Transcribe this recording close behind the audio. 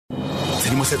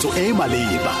tshedimosetso e e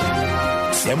maleba,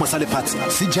 seemo sa lefatshe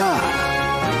se jang,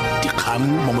 dikgang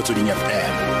mo Motsweding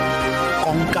FM,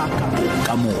 konka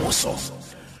bokamoso.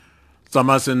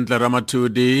 Tsamasentle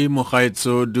Ramathudi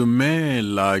mogaetso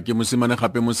dumela ke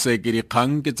Mosimanegape Moseki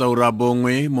dikgang ke tsa ura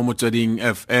bongwe mo Motsweding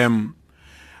FM.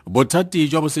 Bothati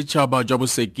jwa Bosetshaba jwa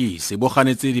Bosekisi bo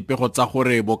ganetse dipego tsa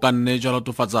gore bo ka nne jwa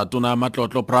latofatsa tona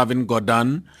matlotlo Pravin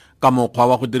Gordhan ka mokgwa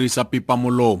wa go dirisa pipa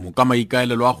molomo ka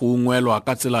maikaelelo a go ungwelwa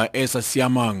ka tsela e sa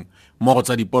siamang mo go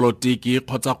tsa dipolotiki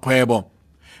kgotsa kgwebo.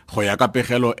 Go ya ka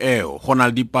pegelo eo go na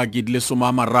le dipaki di le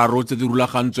 30 tse di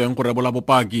rulagantsweng go rebola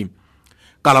bopaki.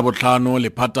 Ka la botlhano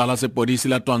lephata la sepodisi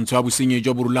la twantsho ya bosenyi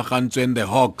jo bo rulagantsweng the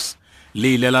Hawks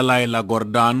le ile la laela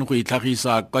Gordhan go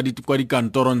itlhagisa kwa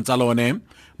dikantorong tsa lone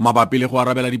mabapi le go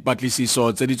arabela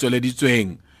dipatlisiso tse di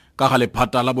tsweleditsweng ka ga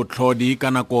lephata la botlhodi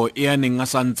ka nako e a neng a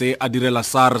santse a direla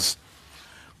SARS.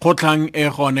 Kgotlang e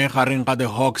gone gareng ga the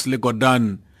Hawks le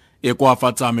Gordhan e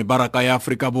koafatsa mebaraka ya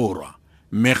Aforika Borwa,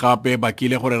 mme gape ba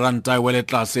kile gore ranta e wele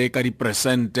tlase ka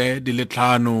diperesente di le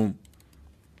 5.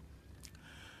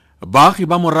 Baagi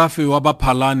ba morafe wa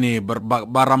Baphalane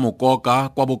ba Ramokoka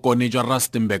kwa bokone jwa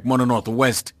Rustenburg mo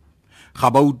Northwest ga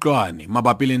ba utlwane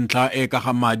mabapi le ntlha e ka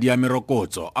ga madi a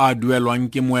merokotso a duelwang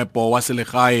ke moepo wa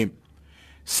selegae.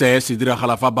 Se se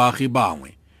diragala fa baagi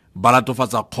bangwe ba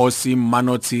latofatsa kgosi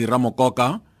Mmanotshi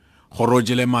Ramokoka go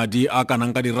rojele madi a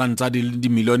kanang ka diranta di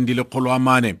milione di le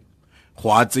 400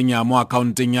 go a tsenya mo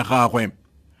akhaonteng ya gagwe.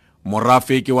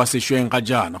 Morafe ke wa sešweng ga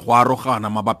jana go arogana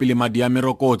mabapi le madi a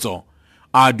merokotso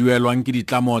a duelwang ke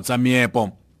ditlamo tsa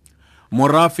meepo.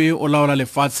 Morafe o laola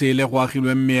lefatshe le go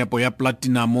agilweng meepo ya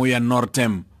platinum ya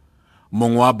Northam.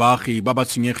 Mongwe wa baagi ba ba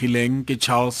tshwenyegileng ke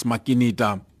Charles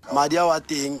Makinita. Madi a wa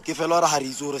teng ke fela re ha re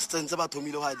itse gore se tsentse ba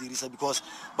thomile go a dirisa because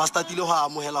ba startile go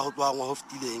amogela go tloa ngwa go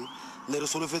fetileng ne re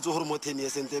solofetse gore mo 10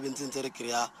 years ntse bentse re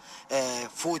kry-a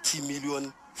 40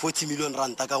 million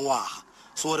ranta ka ngwaga.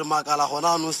 So re makala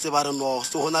gona no se ba re no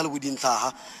se gona le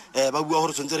bodintlhaga ba bua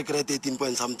gore tsentse re kry-a 13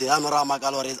 point something a no ra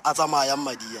makala gore a tsamaya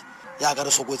mmadia ya ka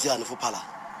re sokotse yana fo phala.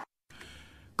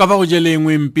 Ka ba go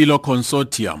jelengwe Mpilo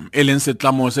Consortium e leng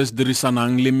setlamo se se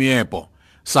dirisanang le meepo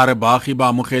sa re baagi ba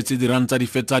amogetse diranta di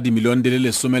fetsa dimilione di le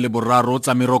 13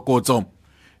 tsa merokotso.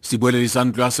 Sebueledi sa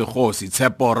ntlo ya segosi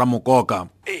Tshepo Ramokoka.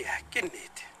 Ke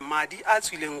nnete madi a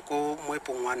tswileng ko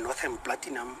moepong wa Northern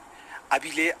Platinum a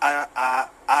bile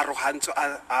a rohantso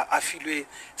a filwe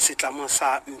setlamo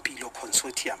sa Mpilo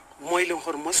Consortium mo e leng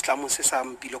gore mo setlamo se sa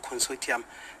Mpilo Consortium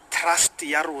trust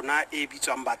ya rona e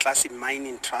bitswang Batlase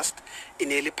Mining Trust e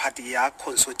ne le party ya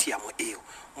consortium eo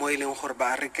mo e leng gore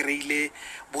ba re kreile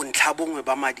bontlha bongwe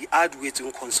ba madi a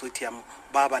duetseng consortium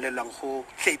ba balelwang go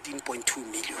 13.2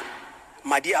 million.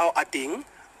 Madi ao a teng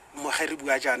mo ge re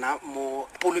bua jana mo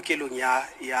polokelong ya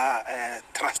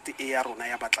trust e ya rona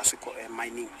ya Batlase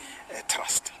Mining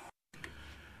Trust.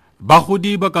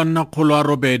 Bagodi ba ka nna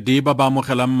 800 ba ba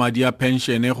amogelang madi a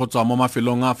penšene go tswa mo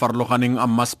mafelong a farologaneng a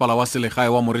mmasepala wa selegae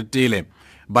wa Moretele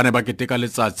ba ne ba keteka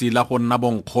letsatsi la go nna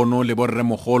bonkgono le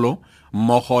borremogolo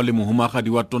mmogo le mohumagadi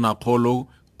wa tonakgolo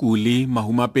Kuli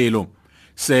Mahumapelo.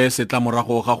 Se se tla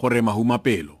morago ga gore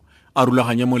Mahumapelo a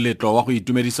rulaganye moletlo wa go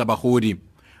itumedisa bagodi.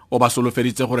 O ba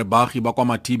solofeditse gore baagi ba kwa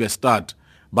Mathibe Stad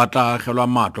ba tla agelwa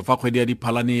matlo fa kgwedi ya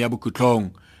Diphalane ya bokhutlhong.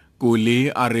 Kuli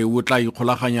a re o tla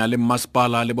ikgolaganya le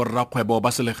mmasepala le borrakgwebo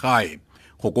ba selegae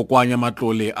go kokoanya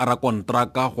matlole a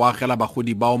rakontraka go agela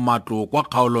bagodi bao matlo kwa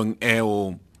kgaolong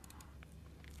eo.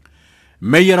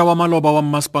 Meyera wa maloba wa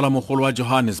mmasepala mogolo wa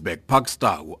Johannesburg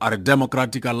Pakstau a re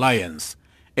Democratic Alliance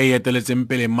e eteletseng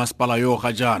pele mmasepala yo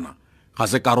ga jana ga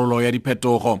se karolo ya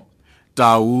diphetogo.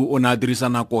 Tau o na dirisa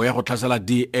nako ya go tlhasela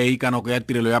DA ka nako ya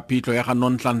tirelo ya phitlho ya ga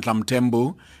Nonhlanhla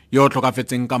Mthembu yo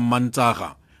tlhokafetseng ka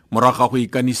Mmantsaga moraga go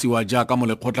ikanisiwa jaaka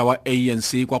molekgotla wa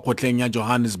ANC kwa kgotleng ya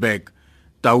Johannesburg.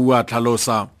 Tau a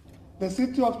tlhalosa. The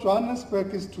city of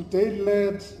Johannesburg is today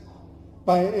led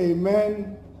by a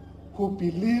man who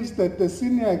believes that the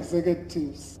senior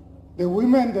executives, the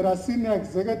women that are senior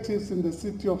executives in the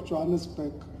city of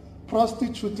Johannesburg,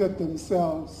 prostituted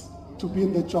themselves to be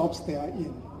in the jobs they are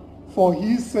in. For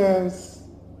he says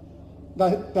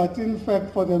that in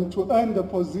fact for them to earn the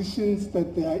positions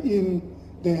that they are in,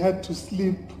 they had to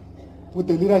sleep with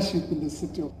the leadership in the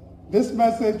city. This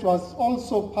message was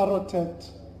also parroted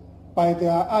by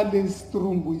their allies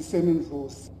through Mbuiseni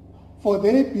Ndlozi. For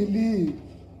they believe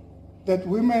that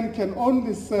women can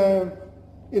only serve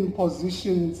in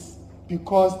positions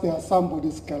because they are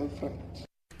somebody's girlfriend.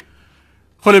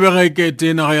 Go lebega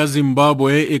ekete naga ya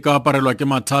Zimbabwe e ka aparelwa ke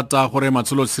mathata gore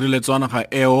matsholo tshireletso naga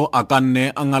eo a ka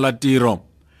nne a ngala tiro.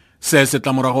 Se se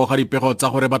tla morago ga dipego tsa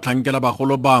gore batlhankela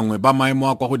bagolo bangwe ba maemo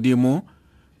a kwa godimo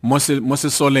mo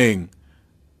sesoleng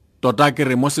tota ke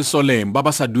re mo sesoleng ba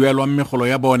ba sa duelwang megolo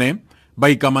ya bone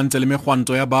ba ikamantse le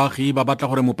megwanto ya baagi ba batla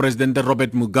gore moporesidente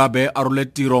Robert Mugabe a role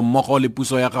tiro mmogo le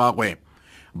puso ya gagwe.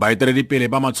 Baeteledipele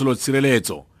ba matsholo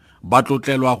tshireletso ba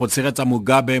tlotlelwa go tshegetsa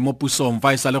Mugabe mo pusong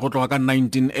fa e sale go tloga ka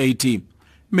 1980,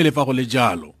 mme le fa go le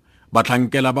jalo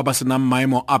batlhankela ba ba senang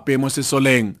maemo ape mo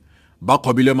sesoleng ba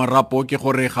kgobilwe marapo ke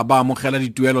gore ga ba amogela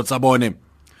dituelo tsa bone.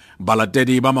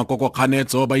 Balatedi ba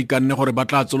makokokganetso ba ikanne gore ba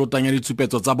tla tsolotanya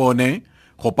ditshupetso tsa bone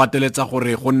go pateletsa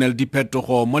gore go nne le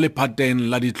diphetogo mo lephateng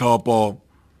la ditlhopho.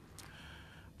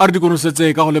 A re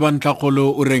dikonosetse ka go leba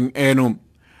ntlhakgolo o reng eno,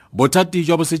 Bothati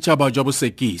jwa Bosetshaba jwa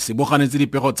Bosekisi bo ganetse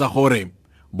dipego tsa gore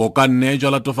bokanne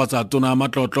jwa latofatsa tona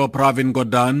matlotlo Pravin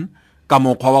Gordhan ka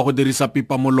mokgwa wa go dirisa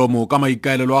pipa molomo ka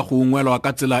maikaelelo a go ungwelwa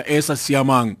ka tsela e sa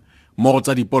siamang mo go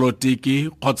tsa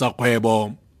dipolotiki kgotsa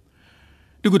kgwebo.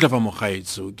 Dikutla fa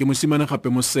mogaetso ke Mosimanegape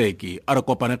Moseki a re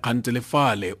kopane kgante le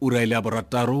fale ura ile ya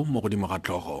borataro mo godimo ga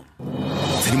tlhogo.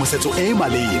 Tshedimosetso e e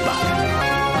maleba,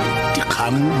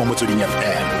 dikgang mo motsweding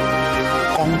FM,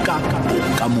 konka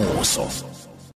bokamoso.